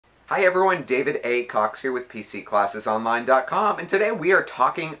Hi everyone, David A. Cox here with PCClassesOnline.com, and today we are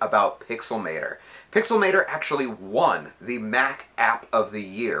talking about Pixelmator. Pixelmator actually won the Mac App of the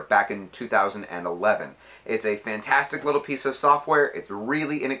Year back in 2011. It's a fantastic little piece of software, it's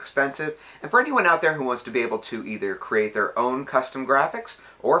really inexpensive, and for anyone out there who wants to be able to either create their own custom graphics,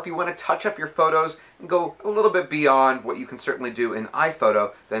 or if you want to touch up your photos and go a little bit beyond what you can certainly do in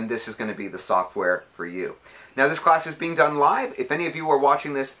iPhoto, then this is going to be the software for you. Now this class is being done live. If any of you are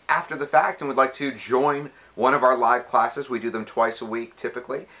watching this after the fact and would like to join one of our live classes, we do them twice a week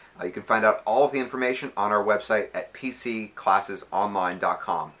typically. You can find out all of the information on our website at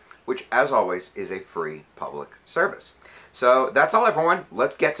PCClassesOnline.com, which as always is a free public service. So that's all everyone,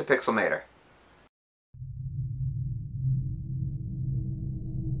 let's get to Pixelmator.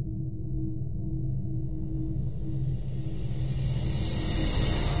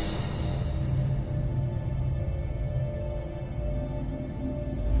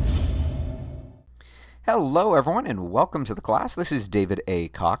 Hello everyone and welcome to the class. This is David A.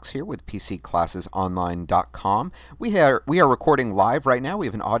 Cox here with PCClassesOnline.com. We are recording live right now. We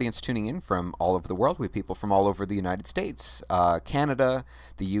have an audience tuning in from all over the world. We have people from all over the United States, Canada,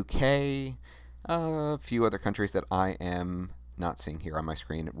 the UK, a few other countries that I am not seeing here on my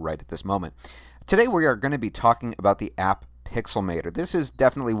screen right at this moment. Today we are going to be talking about the app Pixelmator. This is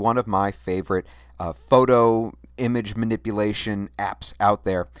definitely one of my favorite photo image manipulation apps out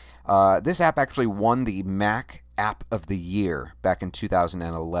there. This app actually won the Mac App of the Year back in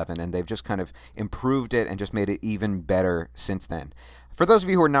 2011, and they've just kind of improved it and just made it even better since then. For those of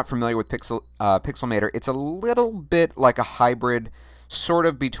you who are not familiar with Pixelmator, it's a little bit like a hybrid sort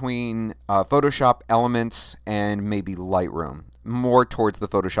of between Photoshop Elements and maybe Lightroom, more towards the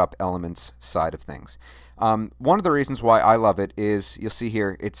Photoshop Elements side of things. One of the reasons why I love it is, you'll see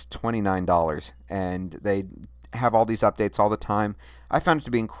here, it's $29, and they have all these updates all the time. I found it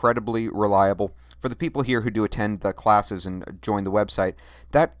to be incredibly reliable. For the people here who do attend the classes and join the website,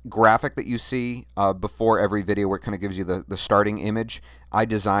 that graphic that you see before every video where it kind of gives you the starting image, I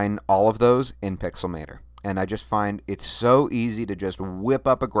design all of those in Pixelmator. And I just find it's so easy to just whip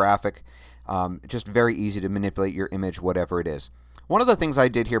up a graphic, just very easy to manipulate your image, whatever it is. One of the things I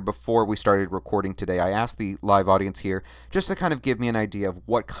did here before we started recording today, I asked the live audience here just to kind of give me an idea of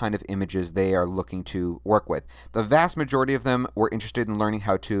what kind of images they are looking to work with. The vast majority of them were interested in learning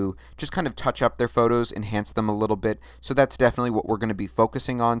how to just kind of touch up their photos, enhance them a little bit, so that's definitely what we're going to be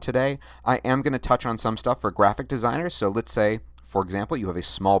focusing on today. I am going to touch on some stuff for graphic designers, so let's say, for example, you have a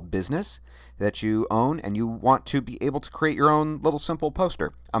small business that you own and you want to be able to create your own little simple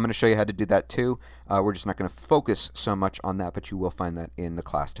poster. I'm going to show you how to do that too. We're just not going to focus so much on that, but you will find that in the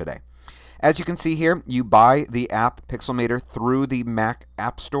class today. As you can see here, you buy the app Pixelmator through the Mac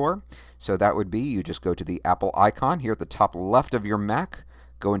App Store. So that would be, you just go to the Apple icon here at the top left of your Mac,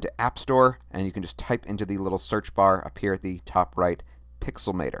 go into App Store, and you can just type into the little search bar up here at the top right,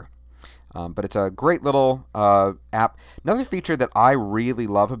 Pixelmator. But it's a great little app. Another feature that I really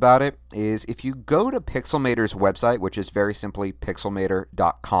love about it is if you go to Pixelmator's website, which is very simply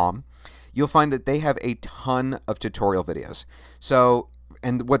pixelmator.com, you'll find that they have a ton of tutorial videos. So,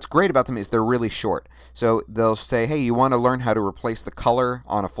 and what's great about them is they're really short. So they'll say, hey, you want to learn how to replace the color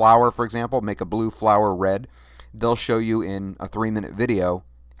on a flower, for example, make a blue flower red. They'll show you in a 3-minute video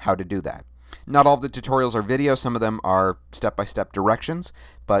how to do that. Not all of the tutorials are video, some of them are step-by-step directions,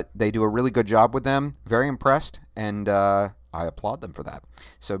 but they do a really good job with them. Very impressed, and I applaud them for that.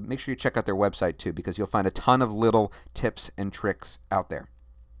 So make sure you check out their website too, because you'll find a ton of little tips and tricks out there.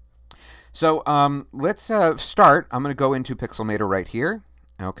 So let's start. I'm going to go into Pixelmator right here.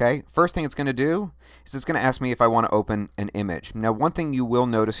 Okay, first thing it's going to do is it's going to ask me if I want to open an image. Now, one thing you will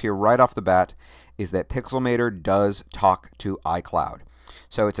notice here right off the bat is that Pixelmator does talk to iCloud.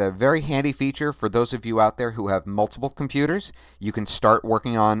 So it's a very handy feature for those of you out there who have multiple computers. You can start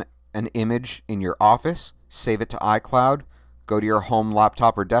working on an image in your office, save it to iCloud, go to your home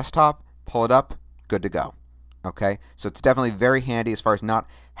laptop or desktop, pull it up, good to go. Okay, so it's definitely very handy as far as not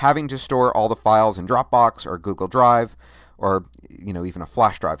having to store all the files in Dropbox or Google Drive or even a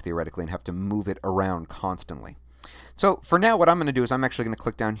flash drive theoretically and have to move it around constantly. So for now, what I'm going to do is I'm actually going to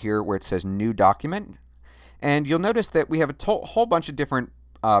click down here where it says New Document, and you'll notice that we have a whole bunch of different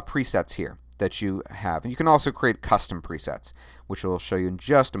presets here that you have. And you can also create custom presets, which we'll show you in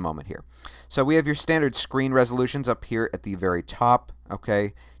just a moment here. So we have your standard screen resolutions up here at the very top.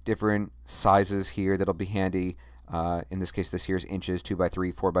 Okay, different sizes here that'll be handy. In this case, this here is inches,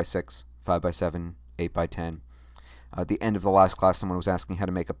 2x3, 4x6, 5x7, 8x10. At the end of the last class, someone was asking how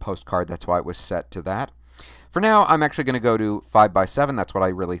to make a postcard. That's why it was set to that. For now, I'm actually going to go to 5x7. That's what I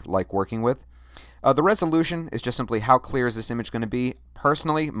really like working with. The resolution is just simply how clear is this image going to be.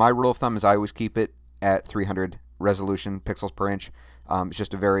 Personally, my rule of thumb is I always keep it at 300 resolution pixels per inch. It's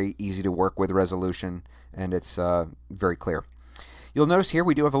just a very easy to work with resolution, and it's very clear. You'll notice here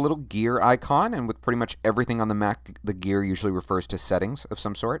we do have a little gear icon, and with pretty much everything on the Mac, the gear usually refers to settings of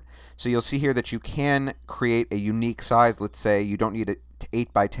some sort. So you'll see here that you can create a unique size. Let's say you don't need it to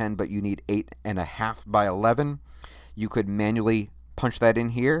 8 by 10, but you need 8.5 by 11. You could manually punch that in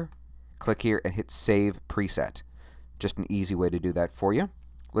here, click here, and hit Save Preset. Just an easy way to do that for you.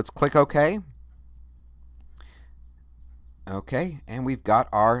 Let's click OK. Okay, and we've got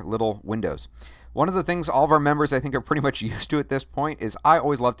our little windows. One of the things all of our members I think are pretty much used to at this point is I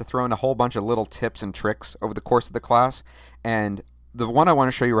always love to throw in a whole bunch of little tips and tricks over the course of the class, and the one I want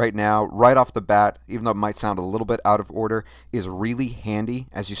to show you right now, right off the bat, even though it might sound a little bit out of order, is really handy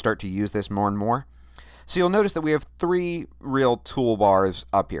as you start to use this more and more. So you'll notice that we have 3 real toolbars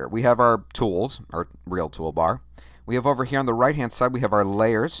up here. We have our tools, our real toolbar. We have over here on the right hand side, we have our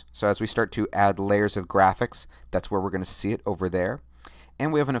layers. So as we start to add layers of graphics, that's where we're going to see it over there.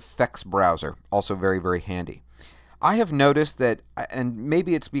 And we have an effects browser, also very, very handy. I have noticed that, and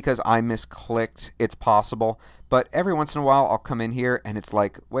maybe it's because I misclicked, it's possible, but every once in a while I'll come in here and it's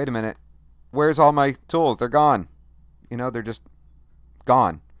like, wait a minute, where's all my tools? They're gone. You know, they're just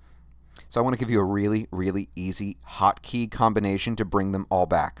gone. So I want to give you a really, really easy hotkey combination to bring them all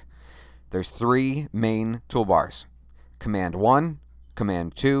back. There's 3 main toolbars. Command 1,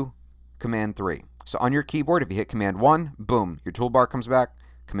 Command 2, Command 3. So on your keyboard, if you hit Command 1, boom, your toolbar comes back.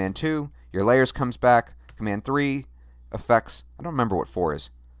 Command 2, your layers comes back. Command 3, effects. I don't remember what 4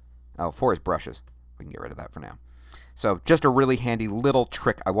 is. Oh, 4 is brushes. We can get rid of that for now. So just a really handy little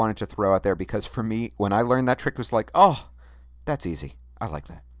trick I wanted to throw out there, because for me, when I learned that trick, it was like, oh, that's easy. I like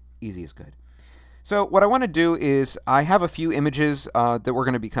that. Easy is good. So what I want to do is I have a few images that we're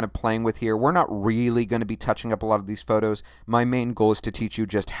going to be kind of playing with here. We're not really going to be touching up a lot of these photos. My main goal is to teach you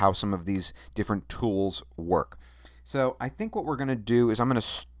just how some of these different tools work. So I think what we're going to do is I'm going to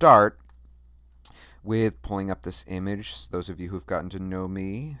start with pulling up this image. Those of you who've gotten to know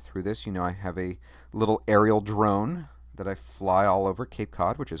me through this, you know I have a little aerial drone that I fly all over Cape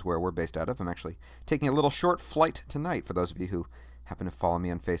Cod, which is where we're based out of. I'm actually taking a little short flight tonight. For those of you who happen to follow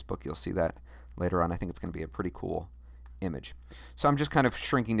me on Facebook, you'll see that later on. I think it's going to be a pretty cool image. So I'm just kind of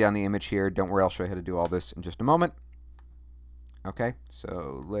shrinking down the image here. Don't worry, I'll show you how to do all this in just a moment. Okay,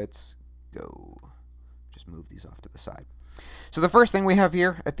 so let's go. Just move these off to the side. So the first thing we have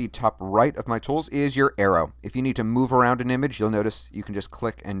here at the top right of my tools is your arrow. If you need to move around an image, you'll notice you can just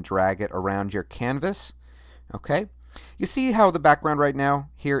click and drag it around your canvas. Okay, you see how the background right now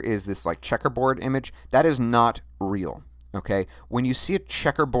here is this like checkerboard image? That is not real. Okay, when you see a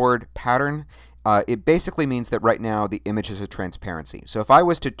checkerboard pattern, it basically means that right now the image is a transparency. So if I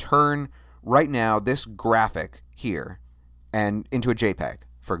was to turn right now this graphic here and into a JPEG,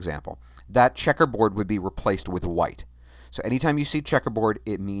 for example, that checkerboard would be replaced with white. So anytime you see checkerboard,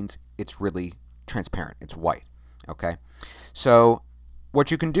 it means it's really transparent. It's white. Okay, so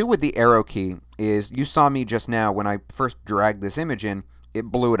what you can do with the arrow key is, you saw me just now when I first dragged this image in, it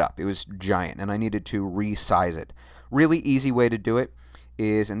blew it up. It was giant, and I needed to resize it. Really easy way to do it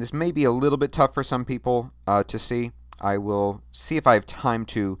is, and this may be a little bit tough for some people to see. I will see if I have time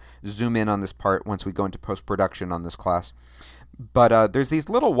to zoom in on this part once we go into post-production on this class. But there's these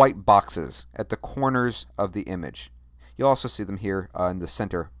little white boxes at the corners of the image. You'll also see them here in the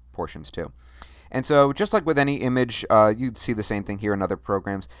center portions too. And so just like with any image, you'd see the same thing here in other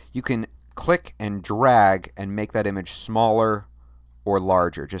programs. You can click and drag and make that image smaller or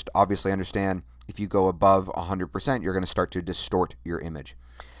larger. Just obviously understand, if you go above 100%, you're going to start to distort your image.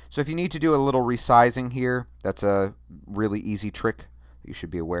 So if you need to do a little resizing here, that's a really easy trick that you should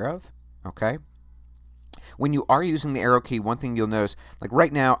be aware of. Okay. When you are using the arrow key, one thing you'll notice, like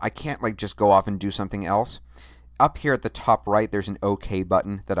right now, I can't like just go off and do something else. Up here at the top right, there's an OK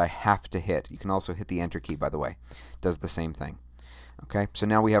button that I have to hit. You can also hit the Enter key, by the way. It does the same thing. Okay, so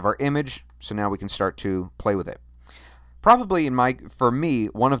now we have our image, so now we can start to play with it. Probably for me,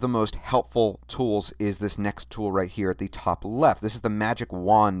 one of the most helpful tools is this next tool right here at the top left. This is the Magic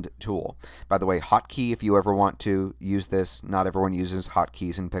Wand tool. By the way, hotkey, if you ever want to use this, not everyone uses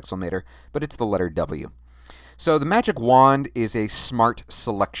hotkeys in Pixelmator, but it's the letter W. So the Magic Wand is a smart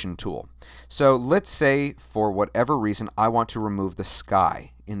selection tool. So let's say, for whatever reason, I want to remove the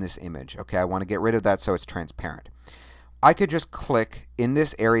sky in this image. Okay, I want to get rid of that so it's transparent. I could just click in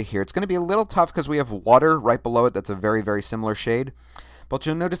this area here. It's going to be a little tough because we have water right below it that's a very, very similar shade. But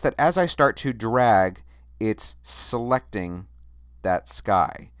you'll notice that as I start to drag, it's selecting that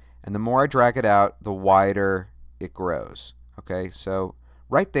sky. And the more I drag it out, the wider it grows. Okay, so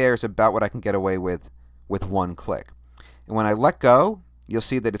right there is about what I can get away with one click. And when I let go, you'll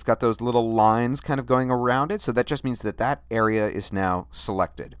see that it's got those little lines kind of going around it. So that just means that that area is now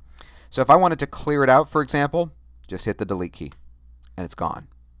selected. So if I wanted to clear it out, for example, just hit the delete key and it's gone.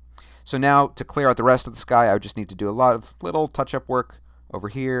 So now to clear out the rest of the sky, I would just need to do a lot of little touch-up work over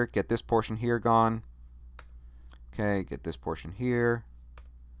here, get this portion here gone. Okay, get this portion here.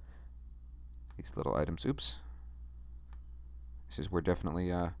 These little items, oops. This is where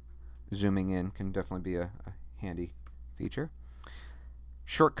definitely zooming in can definitely be a handy feature.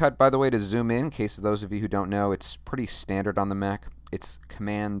 Shortcut, by the way, to zoom in case of those of you who don't know, it's pretty standard on the Mac. It's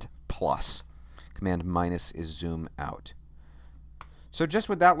Command plus. Command minus is zoom out. So just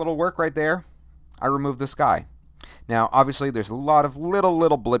with that little work right there, I removed the sky. Now, obviously, there's a lot of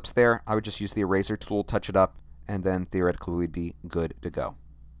little blips there. I would just use the eraser tool, touch it up, and then theoretically we'd be good to go.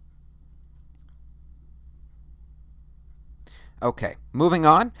 Okay, moving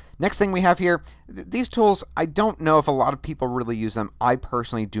on. Next thing we have here, these tools, I don't know if a lot of people really use them. I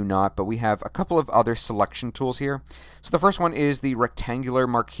personally do not, but we have a couple of other selection tools here. So the first one is the rectangular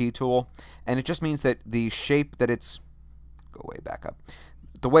marquee tool, and it just means that the shape that it's, go way back up,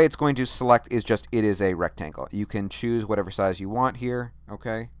 the way it's going to select is just it is a rectangle. You can choose whatever size you want here,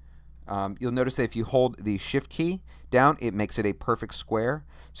 okay? You'll notice that if you hold the shift key down, it makes it a perfect square.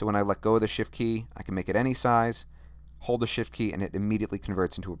 So when I let go of the shift key, I can make it any size. Hold the shift key and it immediately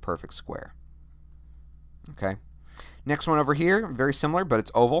converts into a perfect square. Okay. Next one over here, very similar, but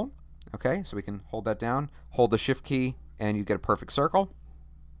it's oval. Okay, so we can hold that down, hold the shift key, and you get a perfect circle.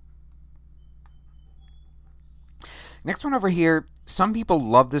 Next one over here, some people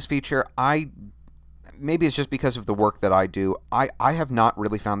love this feature. Maybe it's just because of the work that I do. I have not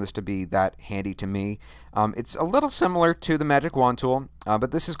really found this to be that handy to me. It's a little similar to the Magic Wand tool,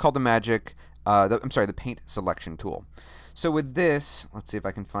 but this is called the Paint Selection tool. So with this, let's see if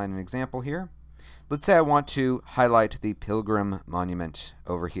I can find an example here. Let's say I want to highlight the Pilgrim Monument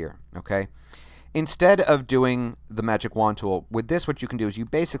over here, okay? Instead of doing the Magic Wand tool, with this what you can do is you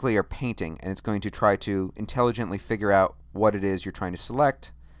basically are painting, and it's going to try to intelligently figure out what it is you're trying to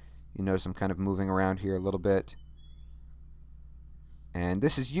select. You notice I'm kind of moving around here a little bit. And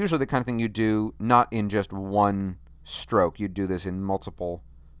this is usually the kind of thing you do not in just one stroke. You do this in multiple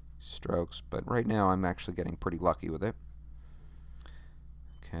strokes, but right now I'm actually getting pretty lucky with it.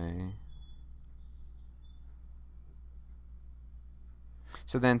 Okay.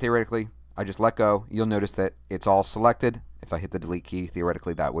 So then theoretically, I just let go. You'll notice that it's all selected. If I hit the delete key,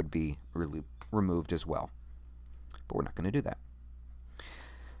 theoretically that would be removed as well. But we're not going to do that.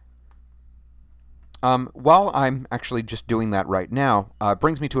 While I'm actually just doing that right now,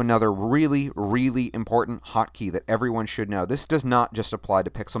 brings me to another really important hotkey that everyone should know. This does not just apply to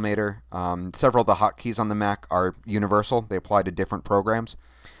Pixelmator. Several of the hotkeys on the Mac are universal. They apply to different programs.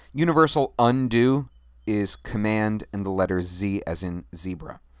 Universal undo is Command and the letter Z as in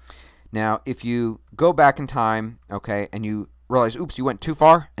zebra. Now, if you go back in time, okay, and you realize, oops, you went too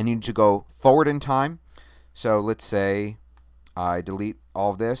far, and you need to go forward in time. So let's say I delete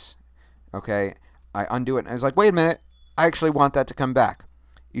all of this, okay, I undo it, and I was like, wait a minute, I actually want that to come back.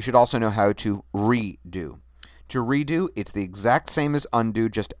 You should also know how to redo. To redo, it's the exact same as undo,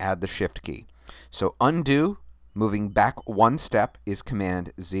 just add the shift key. So undo, moving back one step, is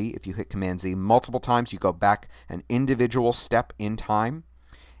Command Z. If you hit Command Z multiple times, you go back an individual step in time.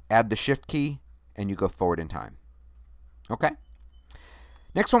 Add the shift key, and you go forward in time. Okay?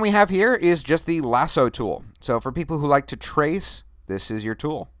 Next one we have here is just the lasso tool. So for people who like to trace, this is your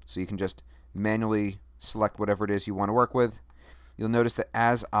tool. So you can just manually select whatever it is you want to work with. You'll notice that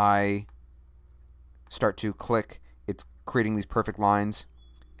as I start to click, it's creating these perfect lines.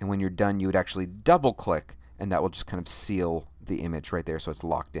 And when you're done, you would actually double click, and that will just kind of seal the image right there so it's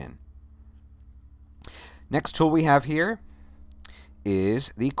locked in. Next tool we have here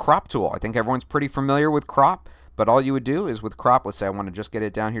is the crop tool. I think everyone's pretty familiar with crop, but all you would do is with crop, let's say I want to just get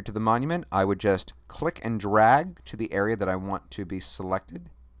it down here to the monument, I would just click and drag to the area that I want to be selected.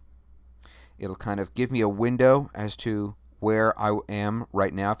 It'll kind of give me a window as to where I am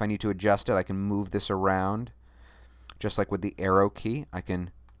right now. If I need to adjust it, I can move this around. Just like with the arrow key, I can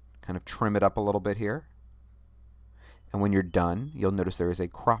kind of trim it up a little bit here. And when you're done, you'll notice there is a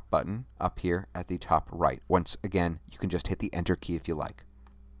crop button up here at the top right. Once again, you can just hit the enter key if you like.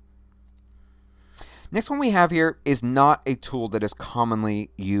 Next one we have here is not a tool that is commonly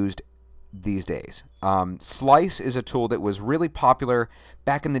used these days. Slice is a tool that was really popular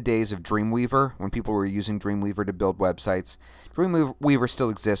back in the days of Dreamweaver, when people were using Dreamweaver to build websites. Dreamweaver still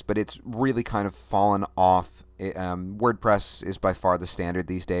exists, but it's really kind of fallen off. WordPress is by far the standard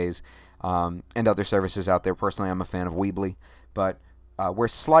these days, and other services out there. Personally, I'm a fan of Weebly, but Where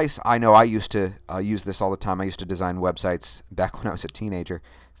slice, I know I used to use this all the time. I used to design websites back when I was a teenager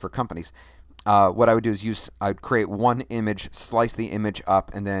for companies. What I would do is I'd create one image, slice the image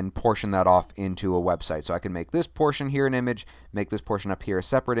up, and then portion that off into a website. So I can make this portion here an image, make this portion up here a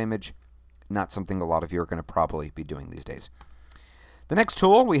separate image. Not something a lot of you are going to probably be doing these days. The next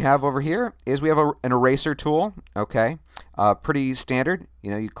tool we have over here is we have an eraser tool. Okay, pretty standard.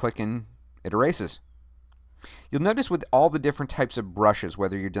 You click and it erases. You'll notice with all the different types of brushes,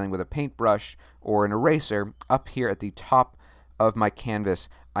 whether you're dealing with a paintbrush or an eraser, up here at the top of my canvas,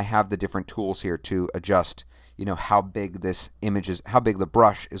 I have the different tools here to adjust, how big this image is, how big the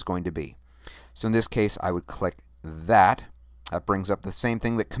brush is going to be. So in this case, I would click that. That brings up the same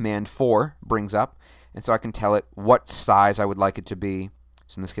thing that Command 4 brings up. And so I can tell it what size I would like it to be.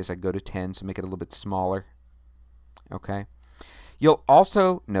 So in this case, I go to 10, so make it a little bit smaller. Okay. You'll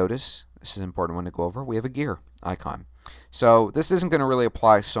also notice, this is an important one to go over, we have a gear icon. So this isn't going to really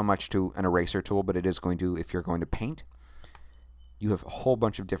apply so much to an eraser tool, but it is going to if you're going to paint. You have a whole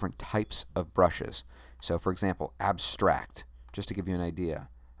bunch of different types of brushes. So for example, abstract, just to give you an idea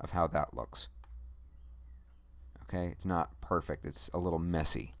of how that looks. Okay, it's not perfect, it's a little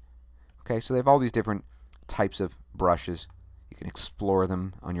messy. Okay, so they have all these different types of brushes. You can explore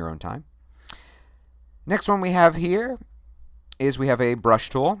them on your own time. Next one we have here is we have a brush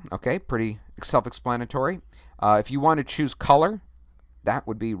tool. Okay, pretty self-explanatory. If you want to choose color, that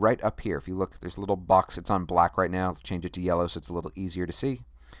would be right up here. If you look, there's a little box. It's on black right now. I'll change it to yellow so it's a little easier to see.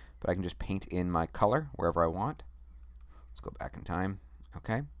 But I can just paint in my color wherever I want. Let's go back in time.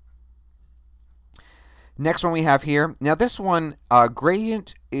 Okay. Next one we have here. Now this one,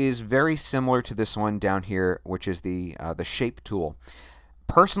 gradient is very similar to this one down here, which is the shape tool.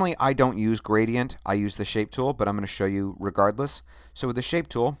 Personally, I don't use gradient. I use the shape tool, but I'm going to show you regardless. So with the shape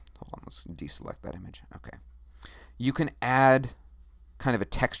tool, hold on, let's deselect that image. Okay. You can add kind of a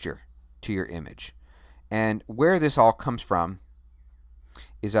texture to your image. And where this all comes from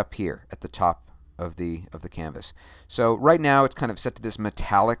is up here at the top of the canvas. So right now it's kind of set to this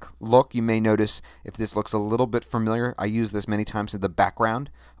metallic look. You may notice if this looks a little bit familiar, I use this many times in the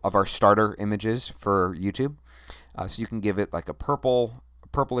background of our starter images for YouTube. So you can give it like a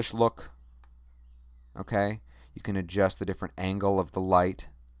purplish look. Okay, you can adjust the different angle of the light.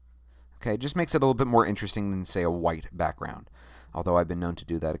 Okay, it just makes it a little bit more interesting than say a white background, although I've been known to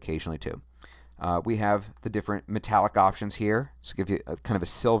do that occasionally too. We have the different metallic options here, so give you a kind of a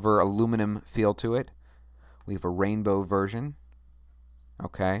silver aluminum feel to it. We have a rainbow version.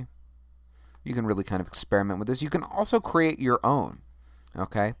 Okay, you can really kind of experiment with this. You can also create your own.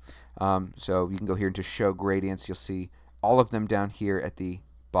 Okay, so you can go here into show gradients. You'll see all of them down here at the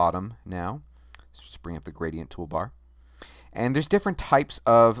bottom now. Let's just bring up the gradient toolbar. And there's different types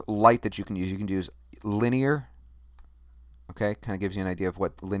of light that you can use. You can use linear. Okay, kind of gives you an idea of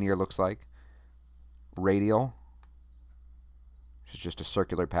what linear looks like. Radial, which is just a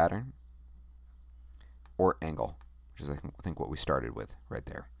circular pattern, or angle, which is I think what we started with right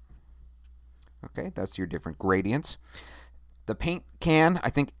there. Okay, that's your different gradients. The paint can, I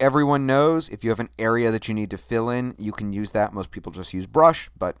think everyone knows, if you have an area that you need to fill in, you can use that. Most people just use brush,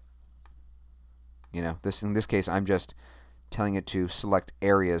 but in this case, I'm just telling it to select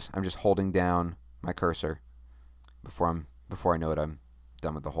areas. I'm just holding down my cursor before I know it, I'm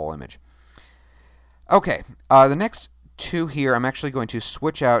done with the whole image. Okay, the next two here, I'm actually going to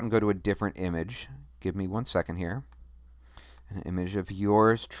switch out and go to a different image. Give me 1 second here. An image of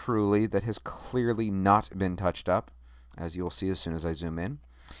yours truly that has clearly not been touched up, as you'll see as soon as I zoom in.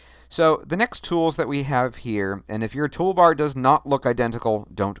 So the next tools that we have here, and if your toolbar does not look identical,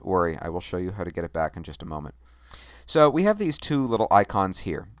 don't worry. I will show you how to get it back in just a moment. So we have these two little icons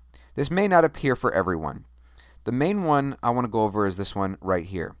here. This may not appear for everyone. The main one I want to go over is this one right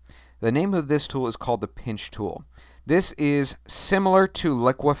here. The name of this tool is called the pinch tool. This is similar to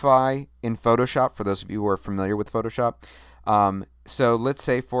liquify in Photoshop, for those of you who are familiar with Photoshop. So let's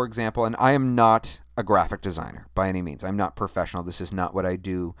say, for example, and I am not a graphic designer by any means. I'm not professional. This is not what I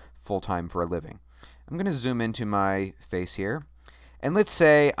do full-time for a living. I'm going to zoom into my face here. And let's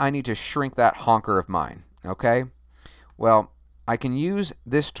say I need to shrink that honker of mine. Okay? Well, I can use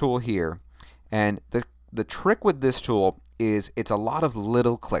this tool here. And the trick with this tool is it's a lot of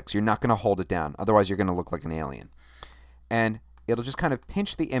little clicks. You're not going to hold it down. Otherwise, you're going to look like an alien. And it'll just kind of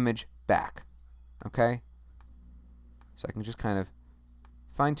pinch the image back. Okay? So I can just kind of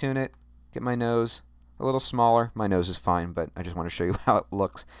fine-tune it, get my nose a little smaller. My nose is fine, but I just want to show you how it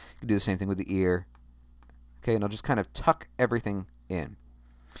looks. You can do the same thing with the ear. Okay, and I'll just kind of tuck everything in.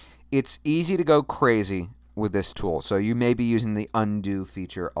 It's easy to go crazy with this tool, so you may be using the undo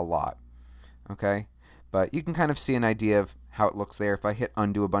feature a lot. Okay? But you can kind of see an idea of how it looks there if I hit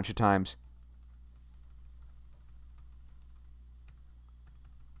undo a bunch of times.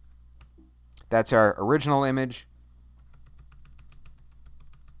 That's our original image.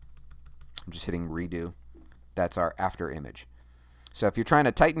 I'm just hitting redo. That's our after image. So if you're trying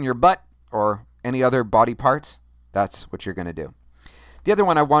to tighten your butt or any other body parts, that's what you're going to do. The other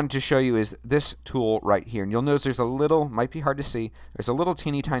one I wanted to show you is this tool right here. And you'll notice there's a little, might be hard to see, there's a little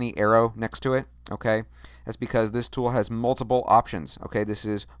teeny tiny arrow next to it, okay? That's because this tool has multiple options, okay? This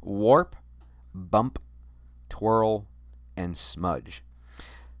is warp, bump, twirl, and smudge.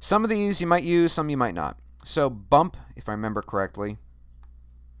 Some of these you might use, some you might not. So bump, if I remember correctly,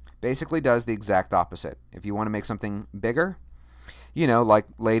 basically does the exact opposite. If you want to make something bigger, you know, like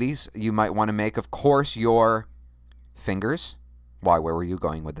ladies, you might want to make, of course, your fingers. Why, where were you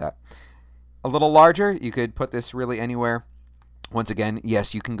going with that? A little larger, you could put this really anywhere. Once again,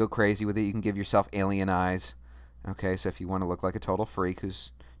 yes, you can go crazy with it. You can give yourself alien eyes. Okay, so if you want to look like a total freak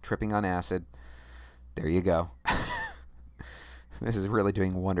who's tripping on acid, there you go. This is really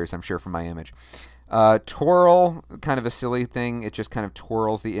doing wonders, I'm sure, for my image. Twirl, kind of a silly thing. It just kind of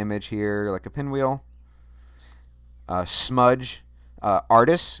twirls the image here like a pinwheel. Smudge,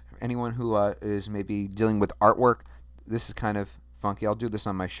 artists, anyone who is maybe dealing with artwork, this is kind of funky. I'll do this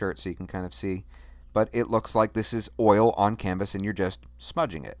on my shirt so you can kind of see. But it looks like this is oil on canvas and you're just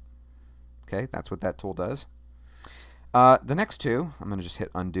smudging it. Okay, that's what that tool does. The next two, I'm going to just hit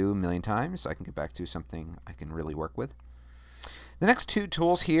undo a million times so I can get back to something I can really work with. The next two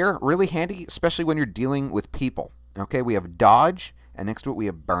tools here, really handy, especially when you're dealing with people. Okay, we have dodge, and next to it we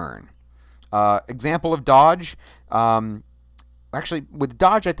have burn. Example of dodge, actually with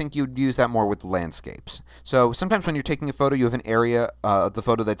dodge I think you'd use that more with landscapes. So sometimes when you're taking a photo, you have an area of the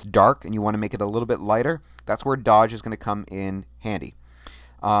photo that's dark and you want to make it a little bit lighter. That's where dodge is going to come in handy.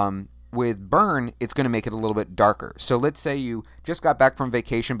 With burn, it's going to make it a little bit darker. So let's say you just got back from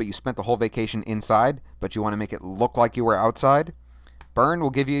vacation, but you spent the whole vacation inside, but you want to make it look like you were outside. Burn will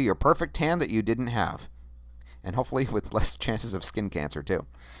give you your perfect tan that you didn't have, and hopefully with less chances of skin cancer too.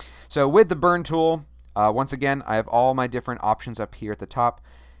 So with the burn tool, once again, I have all my different options up here at the top.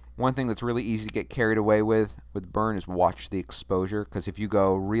 One thing that's really easy to get carried away with burn is watch the exposure, because if you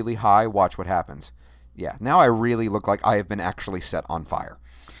go really high, watch what happens. Yeah, now I really look like I have been actually set on fire.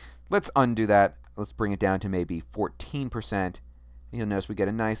 Let's undo that. Let's bring it down to maybe 14%. You'll notice we get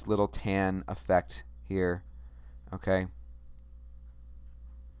a nice little tan effect here. Okay.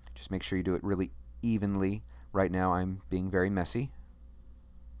 Just make sure you do it really evenly. Right now I'm being very messy.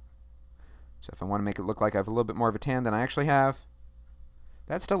 So if I want to make it look like I have a little bit more of a tan than I actually have,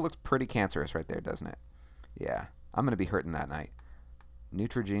 that still looks pretty cancerous right there, doesn't it? Yeah, I'm going to be hurting that night.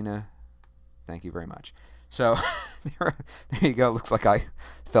 Neutrogena, thank you very much. So there you go. Looks like I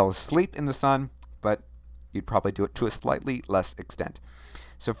fell asleep in the sun, but you'd probably do it to a slightly less extent.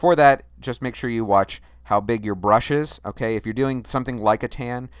 So for that, just make sure you watch how big your brush is. Okay, if you're doing something like a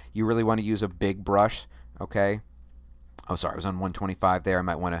tan, you really want to use a big brush. Okay. Oh, sorry, I was on 125 there. I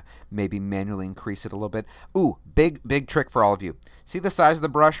might want to maybe manually increase it a little bit. Ooh, big trick for all of you. See the size of the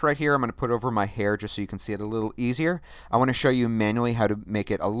brush right here? I'm going to put over my hair just so you can see it a little easier. I want to show you manually how to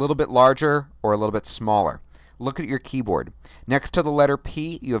make it a little bit larger or a little bit smaller. Look at your keyboard. Next to the letter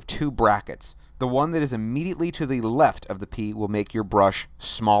P, you have two brackets. The one that is immediately to the left of the P will make your brush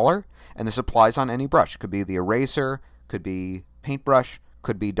smaller, and this applies on any brush. Could be the eraser, could be paintbrush,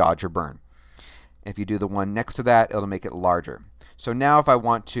 could be dodge or burn. If you do the one next to that, it'll make it larger. So now if I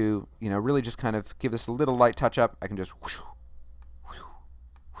want to, really just kind of give this a little light touch up, I can just whoosh, whoosh,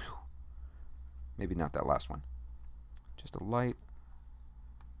 whoosh. Maybe not that last one. Just a light.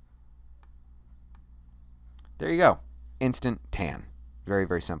 There you go. Instant tan. Very,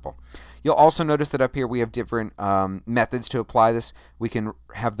 very simple. You'll also notice that up here we have different methods to apply this. We can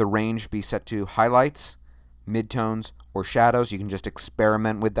have the range be set to highlights, midtones, or shadows. You can just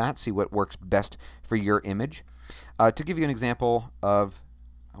experiment with that, see what works best for your image. To give you an example of,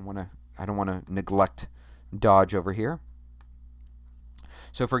 I don't want to neglect dodge over here.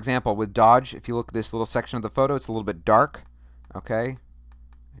 So for example, with dodge, if you look at this little section of the photo, it's a little bit dark. Okay,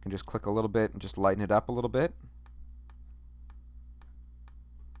 I can just click a little bit and just lighten it up a little bit.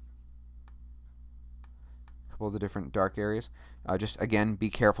 Of the different dark areas. Just again,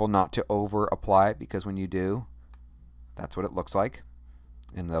 be careful not to over apply it, because when you do, that's what it looks like,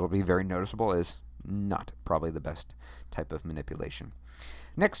 and that'll be very noticeable. Is not probably the best type of manipulation.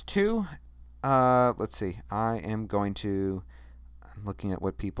 Next two, let's see. I'm looking at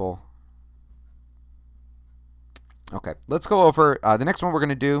what people. Okay, let's go over the next one we're going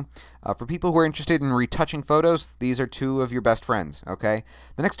to do. For people who are interested in retouching photos, these are two of your best friends, okay?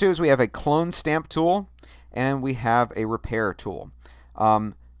 The next two is we have a clone stamp tool and we have a repair tool.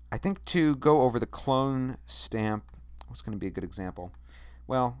 I think to go over the clone stamp, what's going to be a good example?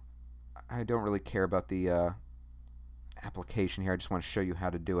 Well, I don't really care about the application here. I just want to show you how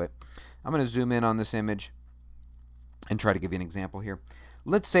to do it. I'm going to zoom in on this image and try to give you an example here.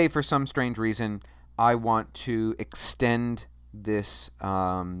 Let's say for some strange reason I want to extend this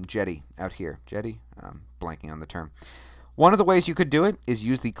jetty out here. Jetty? I'm blanking on the term. One of the ways you could do it is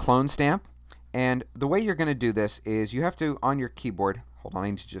use the clone stamp. And the way you're going to do this is you have to, on your keyboard, hold on, I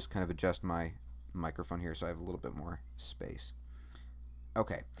need to just kind of adjust my microphone here so I have a little bit more space.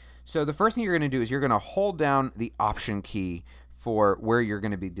 Okay, so the first thing you're going to do is you're going to hold down the Option key for where you're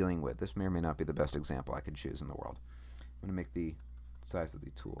going to be dealing with. This may or may not be the best example I could choose in the world. I'm going to make the size of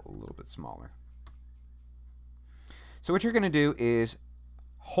the tool a little bit smaller. So what you're going to do is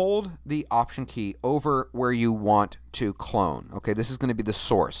hold the Option key over where you want to clone. Okay, this is going to be the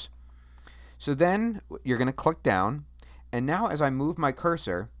source. So then you're going to click down, and now as I move my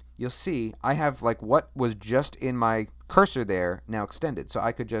cursor, you'll see I have like what was just in my cursor there now extended. So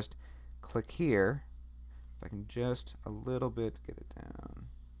I could just click here. If I can just a little bit get it down.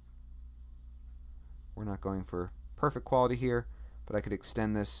 We're not going for perfect quality here, but I could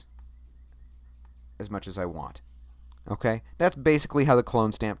extend this as much as I want. Okay, that's basically how the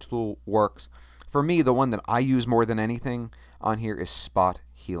clone stamp tool works. For me, the one that I use more than anything on here is spot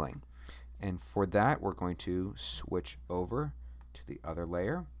healing. And for that, we're going to switch over to the other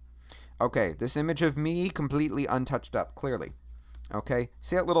layer. Okay, this image of me completely untouched up, clearly. Okay,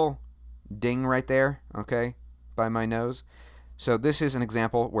 see that little ding right there, okay, by my nose? So this is an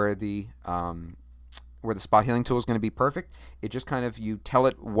example where the spot healing tool is going to be perfect. It just kind of, you tell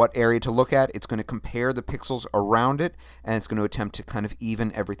it what area to look at, it's going to compare the pixels around it, and it's going to attempt to kind of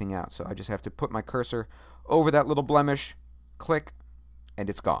even everything out. So I just have to put my cursor over that little blemish, click, and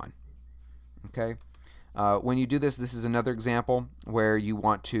it's gone. Okay. When you do this, this is another example where you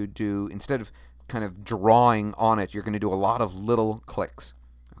want to do, instead of kind of drawing on it, you're going to do a lot of little clicks.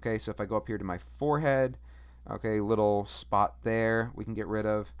 Okay, so if I go up here to my forehead, okay, little spot there we can get rid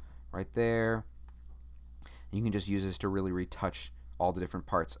of right there. You can just use this to really retouch all the different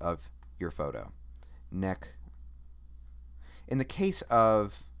parts of your photo. Neck. In the case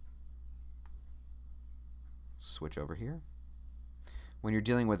of, switch over here, when you're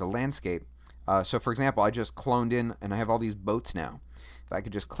dealing with a landscape, so for example, I just cloned in and I have all these boats now. If I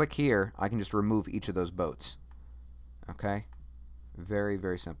could just click here, I can just remove each of those boats. Okay? Very,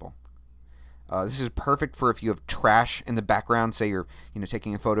 very simple. This is perfect for if you have trash in the background. Say you're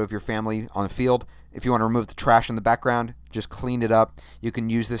taking a photo of your family on a field. If you want to remove the trash in the background, just clean it up. You can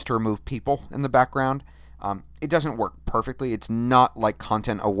use this to remove people in the background. It doesn't work perfectly. It's not like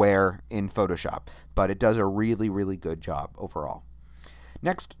content aware in Photoshop, but it does a really, really good job overall.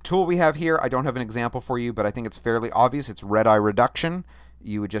 Next tool we have here, I don't have an example for you, but I think it's fairly obvious. It's red eye reduction.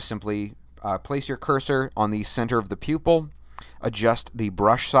 You would just simply place your cursor on the center of the pupil, adjust the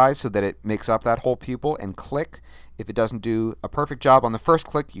brush size so that it makes up that whole pupil, and click. If it doesn't do a perfect job on the first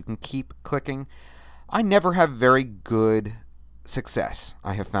click, you can keep clicking. I never have very good success,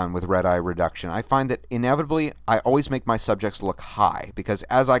 I have found, with red eye reduction. I find that inevitably I always make my subjects look high because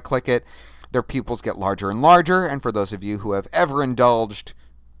as I click it, their pupils get larger and larger, and for those of you who have ever indulged,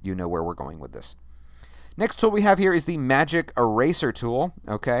 you know where we're going with this. Next tool we have here is the Magic Eraser tool.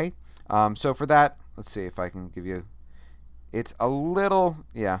 Okay, so for that, let's see if I can give you, it's a little,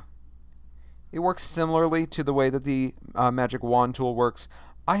 yeah, it works similarly to the way that the Magic Wand tool works.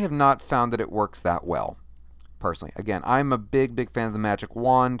 I have not found that it works that well, personally. Again, I'm a big, big fan of the Magic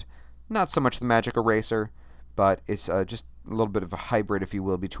Wand, not so much the Magic Eraser, but it's just a little bit of a hybrid, if you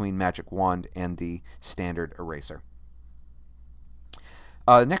will, between Magic Wand and the standard eraser.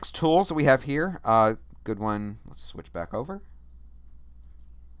 Next tools that we have here, good one, let's switch back over.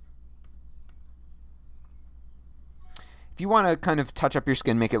 If you want to kind of touch up your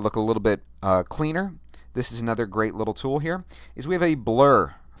skin, make it look a little bit cleaner, this is another great little tool here, is we have a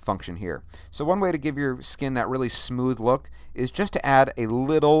blur function here. So one way to give your skin that really smooth look is just to add a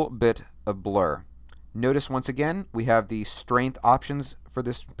little bit of blur. Notice once again we have the strength options for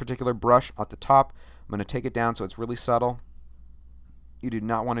this particular brush at the top. I'm going to take it down so it's really subtle. You do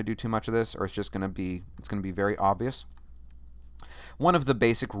not want to do too much of this or it's just going to be very obvious. One of the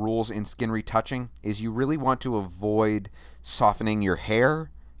basic rules in skin retouching is you really want to avoid softening your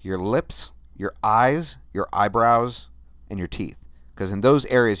hair, your lips, your eyes, your eyebrows, and your teeth, because in those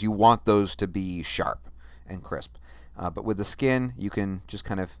areas you want those to be sharp and crisp. But with the skin, you can just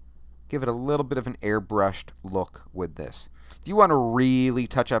kind of give it a little bit of an airbrushed look with this. If you want to really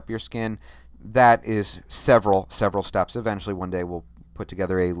touch up your skin, that is several steps. Eventually one day we'll put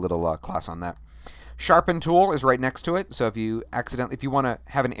together a little class on that. Sharpen tool is right next to it, so if you want to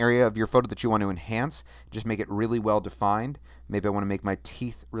have an area of your photo that you want to enhance, just make it really well defined. Maybe I want to make my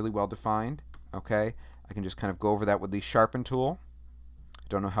teeth really well defined. Okay, I can just kind of go over that with the sharpen tool. I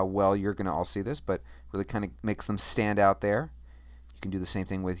don't know how well you're going to all see this, but really kind of makes them stand out there. You can do the same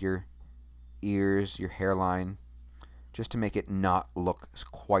thing with your ears, your hairline, just to make it not look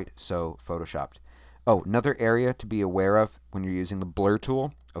quite so photoshopped. Oh, another area to be aware of when you're using the blur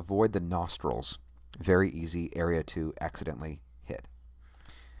tool, avoid the nostrils. Very easy area to accidentally hit.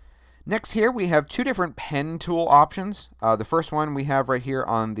 Next here we have two different pen tool options. The first one we have right here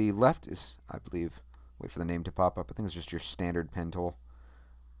on the left is, I believe, wait for the name to pop up, I think it's just your standard pen tool.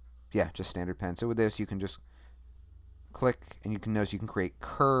 Yeah, just standard pen. So with this you can just click and you can notice you can create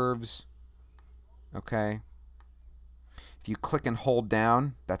curves. Okay. If you click and hold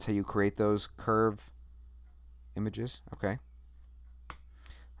down, that's how you create those curve images. Okay.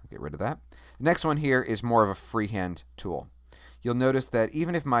 I'll get rid of that. The next one here is more of a freehand tool. You'll notice that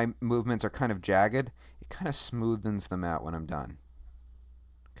even if my movements are kind of jagged, it kind of smoothens them out when I'm done.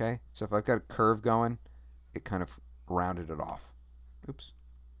 Okay, so if I've got a curve going, it kind of rounded it off. Oops.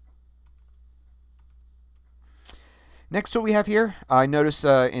 Next tool we have here, I noticed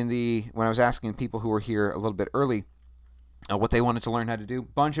when I was asking people who were here a little bit early what they wanted to learn how to do, a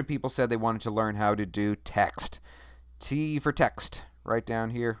bunch of people said they wanted to learn how to do text. T for text, right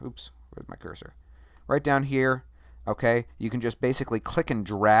down here. Oops. Where's my cursor? Right down here, okay, you can just basically click and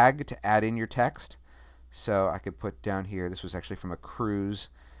drag to add in your text. So I could put down here, this was actually from a cruise,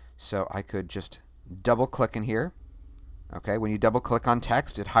 so I could just double click in here. Okay, when you double click on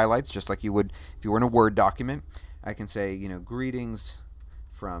text, it highlights just like you would if you were in a Word document. I can say, you know, greetings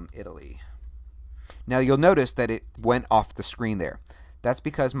from Italy. Now you'll notice that it went off the screen there. That's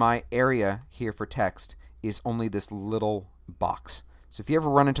because my area here for text is only this little box. So if you ever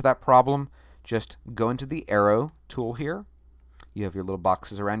run into that problem, just go into the arrow tool here. You have your little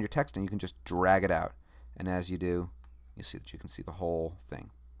boxes around your text and you can just drag it out. And as you do, you'll see that you can see the whole thing.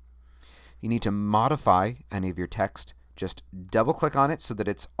 You need to modify any of your text. Just double click on it so that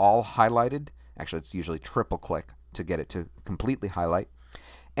it's all highlighted. Actually, it's usually triple click to get it to completely highlight.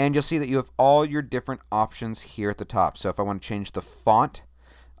 And you'll see that you have all your different options here at the top. So if I want to change the font,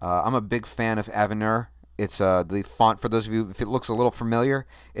 I'm a big fan of Avenir. It's the font, for those of you, if it looks a little familiar,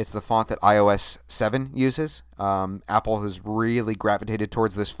 it's the font that iOS 7 uses. Apple has really gravitated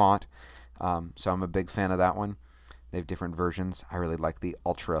towards this font, so I'm a big fan of that one. They have different versions. I really like the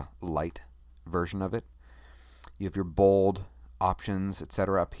ultra light version of it. You have your bold options,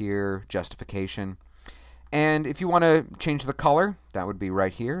 etc. up here, justification. And if you want to change the color, that would be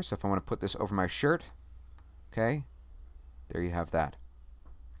right here. So if I want to put this over my shirt, okay, there you have that.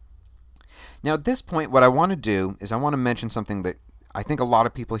 Now at this point, what I want to do is I want to mention something that I think a lot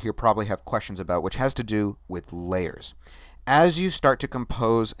of people here probably have questions about, which has to do with layers. As you start to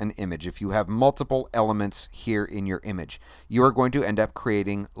compose an image, if you have multiple elements here in your image, you are going to end up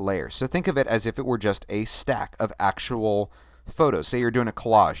creating layers. So think of it as if it were just a stack of actual photos. Say you're doing a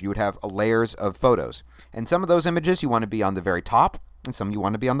collage, you would have layers of photos. And some of those images you want to be on the very top, and some you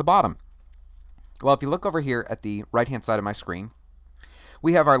want to be on the bottom. Well, if you look over here at the right-hand side of my screen,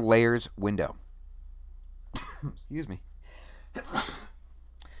 we have our layers window. Excuse me.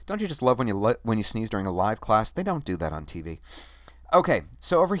 Don't you just love when you sneeze during a live class? They don't do that on TV. Okay,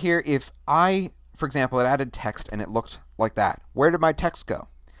 so over here, if I, for example, had added text and it looked like that, where did my text go?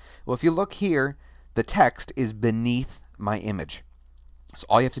 Well, if you look here, the text is beneath my image. So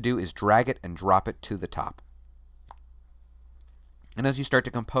all you have to do is drag it and drop it to the top. And as you start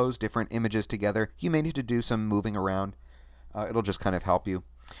to compose different images together, you may need to do some moving around. It'll just kind of help you.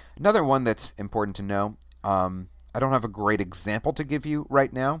 Another one that's important to know, I don't have a great example to give you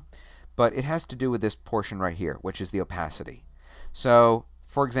right now, but it has to do with this portion right here, which is the opacity. So,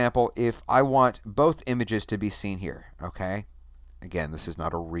 for example, if I want both images to be seen here, okay? Again, this is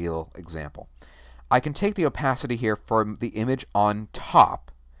not a real example. I can take the opacity here from the image on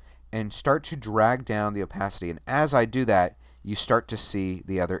top and start to drag down the opacity. And as I do that, you start to see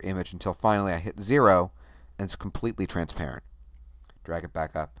the other image until finally I hit 0 and it's completely transparent. Drag it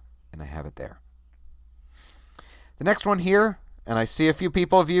back up and I have it there. The next one here, and I see a few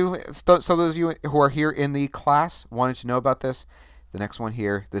people of you, so those of you who are here in the class wanted to know about this. The next one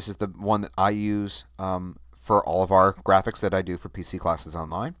here, this is the one that I use for all of our graphics that I do for PC Classes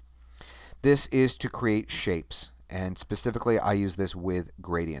Online. This is to create shapes, and specifically I use this with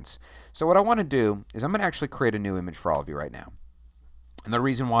gradients. So what I want to do is I'm going to actually create a new image for all of you right now. And the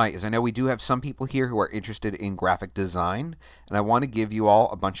reason why is I know we do have some people here who are interested in graphic design, and I want to give you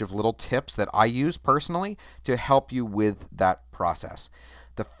all a bunch of little tips that I use personally to help you with that process.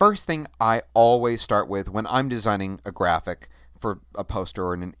 The first thing I always start with when I'm designing a graphic for a poster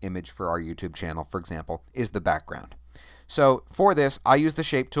or an image for our YouTube channel, for example, is the background. So for this, I use the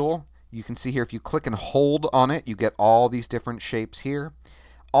shape tool. You can see here if you click and hold on it, you get all these different shapes here.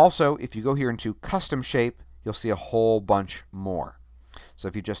 Also, if you go here into custom shape, you'll see a whole bunch more. So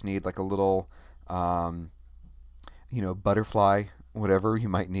if you just need like a little, butterfly, whatever you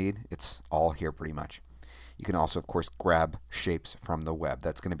might need, it's all here pretty much. You can also, of course, grab shapes from the web.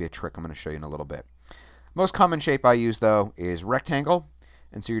 That's going to be a trick I'm going to show you in a little bit. Most common shape I use, though, is rectangle.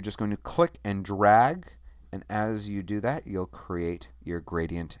 And so you're just going to click and drag. And as you do that, you'll create your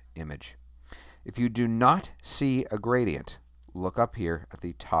gradient image. If you do not see a gradient, look up here at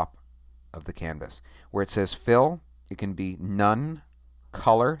the top of the canvas. Where it says fill, it can be none,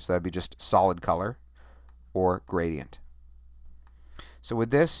 color, so that would be just solid color, or gradient. So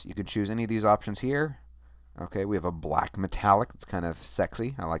with this, you can choose any of these options here. Okay, we have a black metallic. It's kind of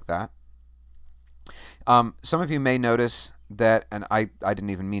sexy. I like that. Some of you may notice that, and I didn't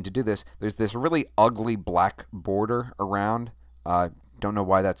even mean to do this, there's this really ugly black border around. Don't know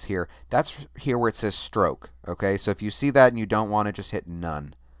why that's here. That's here where it says stroke. Okay, so if you see that and you don't want it, just hit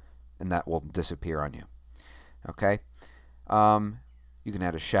none, and that will disappear on you. Okay. You can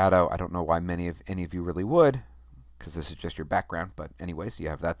add a shadow. I don't know why any of you really would, because this is just your background, but anyways, you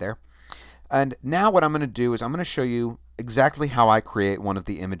have that there. And now what I'm going to do is I'm going to show you exactly how I create one of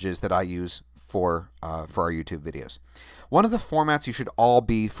the images that I use for our YouTube videos. One of the formats you should all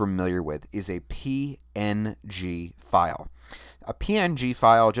be familiar with is a PNG file. A PNG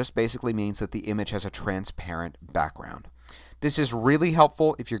file just basically means that the image has a transparent background. This is really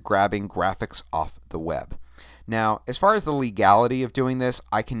helpful if you're grabbing graphics off the web. Now, as far as the legality of doing this,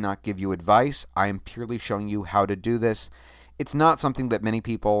 I cannot give you advice. I am purely showing you how to do this. It's not something that many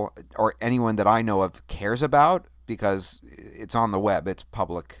people or anyone that I know of cares about because it's on the web. It's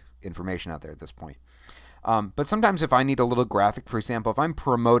public information out there at this point. But sometimes if I need a little graphic, for example, if I'm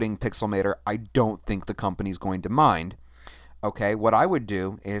promoting Pixelmator, I don't think the company's going to mind. Okay, what I would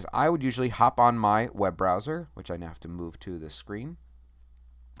do is I would usually hop on my web browser, which I now have to move to the screen.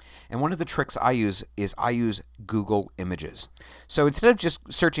 And one of the tricks I use is I use Google Images. So instead of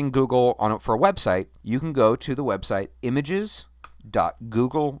just searching Google for a website, you can go to the website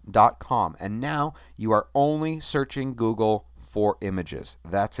images.google.com. And now you are only searching Google for images.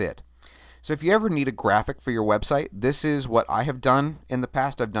 That's it. So if you ever need a graphic for your website, this is what I have done in the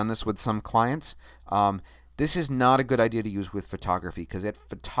past. I've done this with some clients. This is not a good idea to use with photography because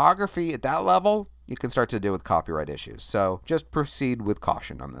photography at that level, you can start to deal with copyright issues. So just proceed with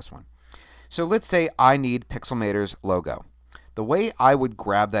caution on this one. So let's say I need Pixelmator's logo. The way I would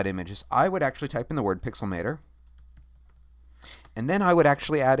grab that image is I would actually type in the word Pixelmator, and then I would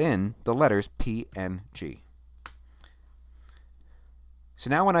actually add in the letters PNG. So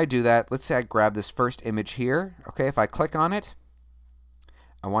now when I do that, let's say I grab this first image here. Okay, if I click on it,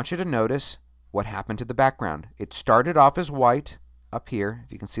 I want you to notice what happened to the background. It started off as white up here,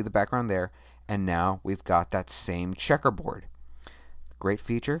 if you can see the background there, and now we've got that same checkerboard. Great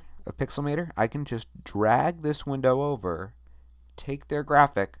feature of Pixelmator. I can just drag this window over, take their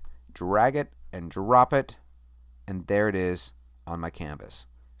graphic, drag it and drop it, and there it is on my canvas.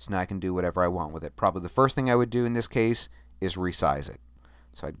 So now I can do whatever I want with it. Probably the first thing I would do in this case is resize it.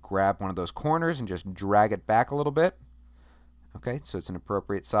 So I'd grab one of those corners and just drag it back a little bit. Okay, so it's an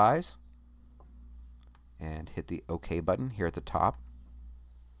appropriate size. And hit the OK button here at the top.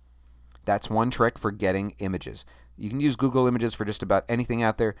 That's one trick for getting images. You can use Google Images for just about anything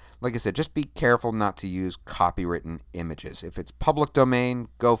out there. Like I said, just be careful not to use copywritten images. If it's public domain,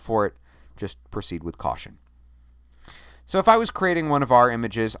 go for it. Just proceed with caution. So if I was creating one of our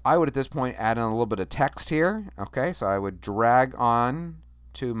images, I would at this point add in a little bit of text here. Okay, so I would drag on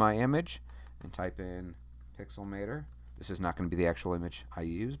to my image and type in Pixelmator. This is not going to be the actual image I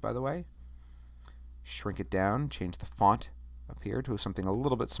use, by the way. Shrink it down, change the font up here to something a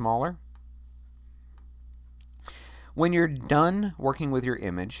little bit smaller. When you're done working with your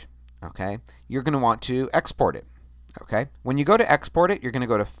image, okay, you're going to want to export it. Okay, when you go to export it, you're going to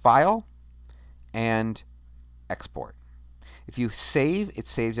go to File and Export. If you save, it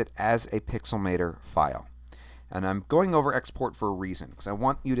saves it as a Pixelmator file. And I'm going over export for a reason, because I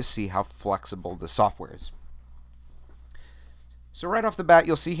want you to see how flexible the software is. So right off the bat,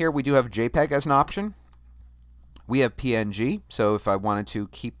 you'll see here we do have JPEG as an option. We have PNG, so if I wanted to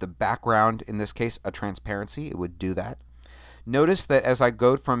keep the background, in this case, a transparency, it would do that. Notice that as I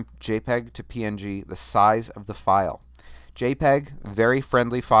go from JPEG to PNG, the size of the file JPEG, very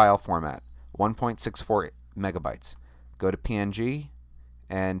friendly file format, 1.64 megabytes. Go to PNG,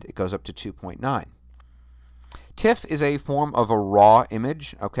 and it goes up to 2.9. TIFF is a form of a raw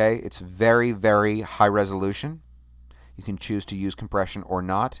image, okay? It's very, very high resolution. You can choose to use compression or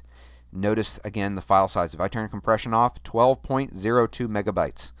not. Notice, again, the file size. If I turn compression off, 12.02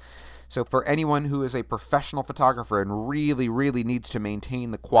 megabytes. So for anyone who is a professional photographer and really, really needs to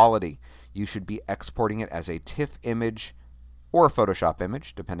maintain the quality, you should be exporting it as a TIFF image or a Photoshop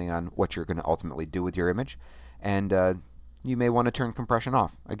image, depending on what you're going to ultimately do with your image. And you may want to turn compression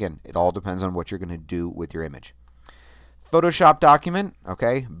off. Again, it all depends on what you're going to do with your image. Photoshop document,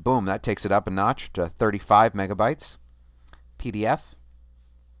 okay, boom, that takes it up a notch to 35 megabytes. PDF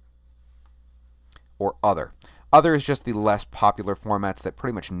or other. Other is just the less popular formats that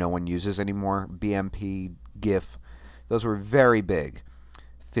pretty much no one uses anymore. BMP, GIF, those were very big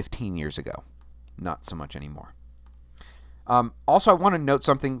 15 years ago. Not so much anymore. Also, I want to note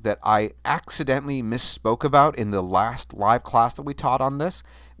something that I accidentally misspoke about in the last live class that we taught on this,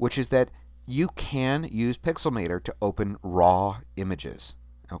 which is that you can use Pixelmator to open raw images.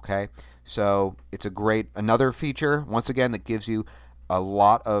 Okay, so it's a great, another feature, once again, that gives you a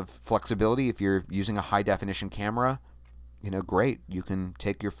lot of flexibility. If you're using a high definition camera, you know, great. You can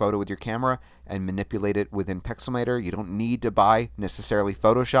take your photo with your camera and manipulate it within Pixelmator. You don't need to buy necessarily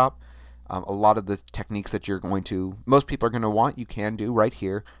Photoshop. A lot of the techniques that most people are going to want, you can do right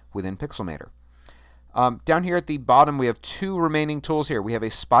here within Pixelmator. Down here at the bottom, we have two remaining tools here. We have a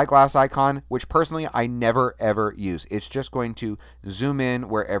spyglass icon, which personally I never ever use. It's just going to zoom in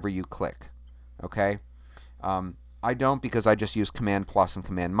wherever you click. Okay? I don't, because I just use Command plus and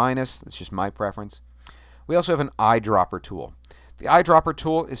Command minus. It's just my preference. We also have an eyedropper tool. The eyedropper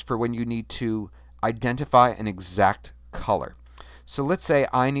tool is for when you need to identify an exact color. So let's say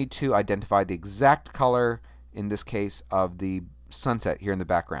I need to identify the exact color, in this case, of the sunset here in the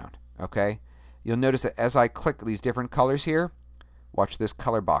background. Okay? You'll notice that as I click these different colors here, watch this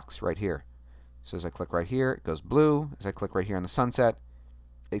color box right here. So as I click right here, it goes blue. As I click right here on the sunset,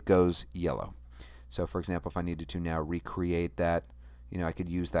 it goes yellow. So for example, if I needed to now recreate that, you know, I could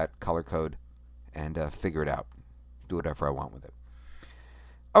use that color code and figure it out. Do whatever I want with it.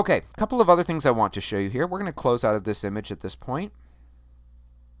 Okay, a couple of other things I want to show you here. We're going to close out of this image at this point.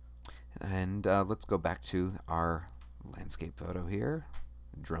 And let's go back to our landscape photo here,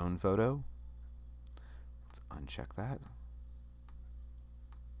 drone photo. Let's uncheck that.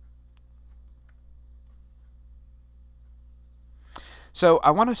 So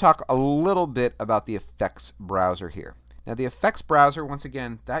I want to talk a little bit about the effects browser here. Now the effects browser, once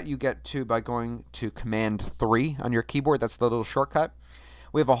again, that you get to by going to Command 3 on your keyboard. That's the little shortcut.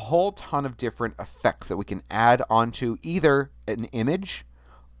 We have a whole ton of different effects that we can add onto either an image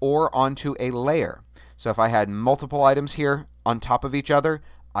or onto a layer. So if I had multiple items here on top of each other,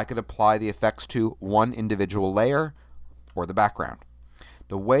 I could apply the effects to one individual layer or the background.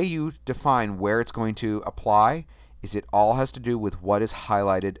 The way you define where it's going to apply is it all has to do with what is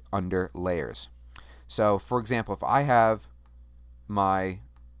highlighted under layers. So for example, if I have my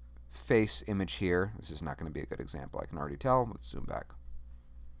face image here, this is not going to be a good example, I can already tell. Let's zoom back.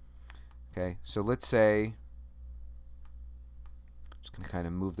 Okay, so let's say, just going to kind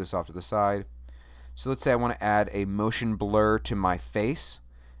of move this off to the side. So let's say I want to add a motion blur to my face.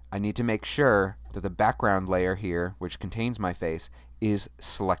 I need to make sure that the background layer here, which contains my face, is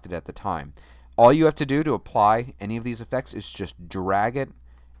selected at the time. All you have to do to apply any of these effects is just drag it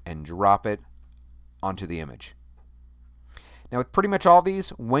and drop it onto the image. Now with pretty much all these,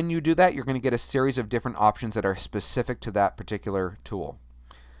 when you do that, you're going to get a series of different options that are specific to that particular tool.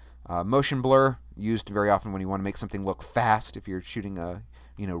 Motion blur, used very often when you want to make something look fast. If you're shooting a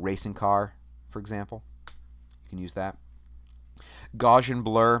racing car, for example, you can use that. Gaussian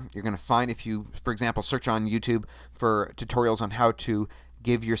blur, you're going to find if you, for example, search on YouTube for tutorials on how to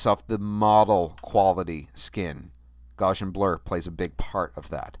give yourself the model quality skin. Gaussian blur plays a big part of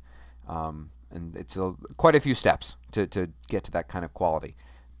that. And it's quite a few steps to get to that kind of quality,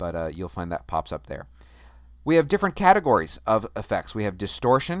 but you'll find that pops up there. We have different categories of effects. We have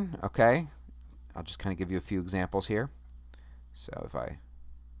distortion, okay? I'll just kind of give you a few examples here. So if I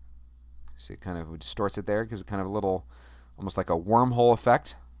see, it kind of distorts it there, gives it kind of a little, almost like a wormhole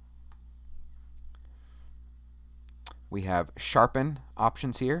effect. We have sharpen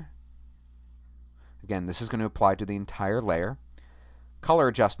options here. Again, this is going to apply to the entire layer. Color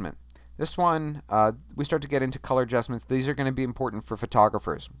adjustment. This one, we start to get into color adjustments. These are going to be important for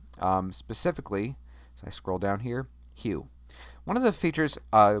photographers. Specifically, as I scroll down here, hue. One of the features,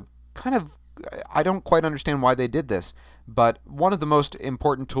 I don't quite understand why they did this, but one of the most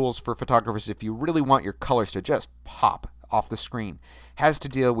important tools for photographers, if you really want your colors to just pop off the screen has to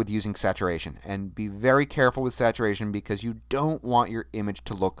deal with using saturation. And be very careful with saturation because you don't want your image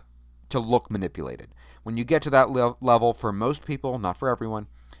to look manipulated. When you get to that level, for most people, not for everyone,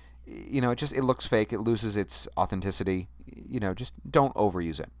 it looks fake. It loses its authenticity. Just don't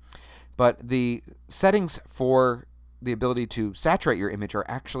overuse it. But the settings for the ability to saturate your image are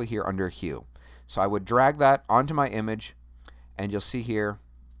actually here under hue. So I would drag that onto my image, and you'll see here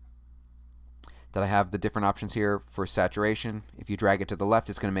that I have the different options here for saturation. If you drag it to the left,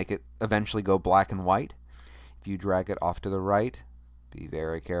 it's going to make it eventually go black and white. If you drag it off to the right, be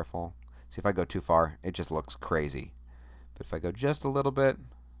very careful. See, if I go too far, it just looks crazy. But if I go just a little bit,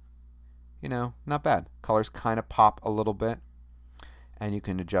 not bad. Colors kind of pop a little bit. And you